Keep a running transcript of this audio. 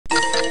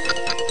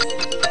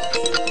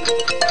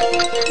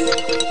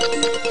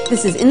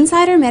This is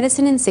Insider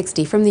Medicine in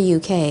 60 from the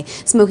UK.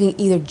 Smoking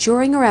either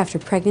during or after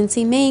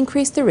pregnancy may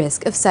increase the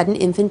risk of sudden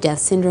infant death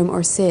syndrome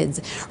or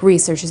SIDS.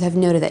 Researchers have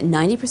noted that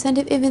 90%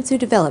 of infants who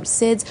developed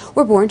SIDS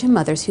were born to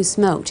mothers who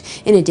smoked.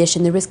 In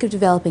addition, the risk of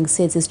developing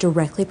SIDS is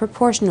directly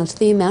proportional to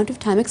the amount of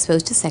time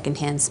exposed to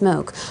secondhand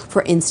smoke.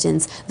 For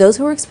instance, those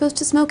who were exposed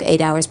to smoke 8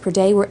 hours per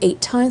day were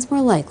 8 times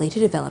more likely to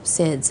develop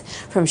SIDS.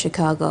 From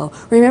Chicago,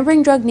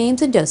 remembering drug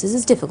names and doses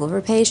is difficult for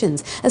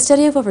patients. A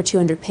study of over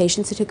 200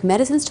 patients who took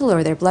medicines to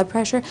lower their blood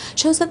pressure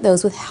shows that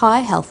those with high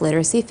health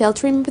literacy failed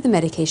to remember the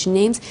medication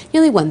names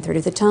nearly 1/3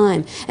 of the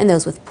time, and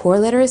those with poor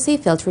literacy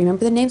failed to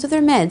remember the names of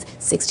their meds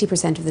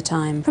 60% of the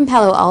time. From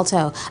Palo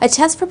Alto, a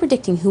test for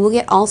predicting who will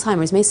get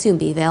Alzheimer's may soon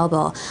be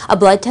available. A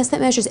blood test that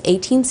measures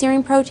 18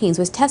 serum proteins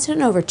was tested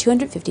on over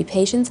 250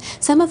 patients,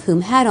 some of whom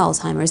had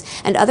Alzheimer's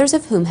and others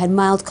of whom had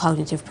mild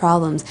cognitive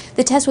problems.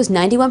 The test was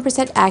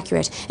 91%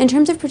 accurate in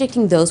terms of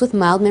predicting those with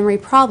mild memory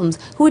problems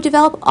who would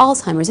develop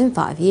Alzheimer's in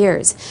 5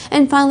 years.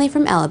 And finally,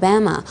 from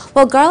Alabama,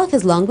 while garlic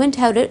has long been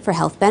touted for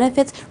health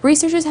benefits,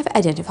 researchers have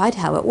identified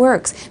how it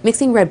works.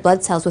 Mixing red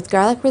blood cells with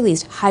garlic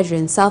released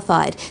hydrogen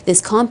sulfide.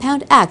 This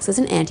compound acts as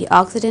an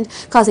antioxidant,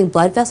 causing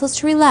blood vessels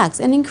to relax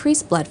and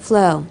increase blood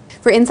flow.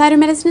 For Insider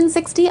Medicine in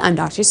 60, I'm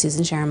Dr.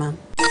 Susan Sharma.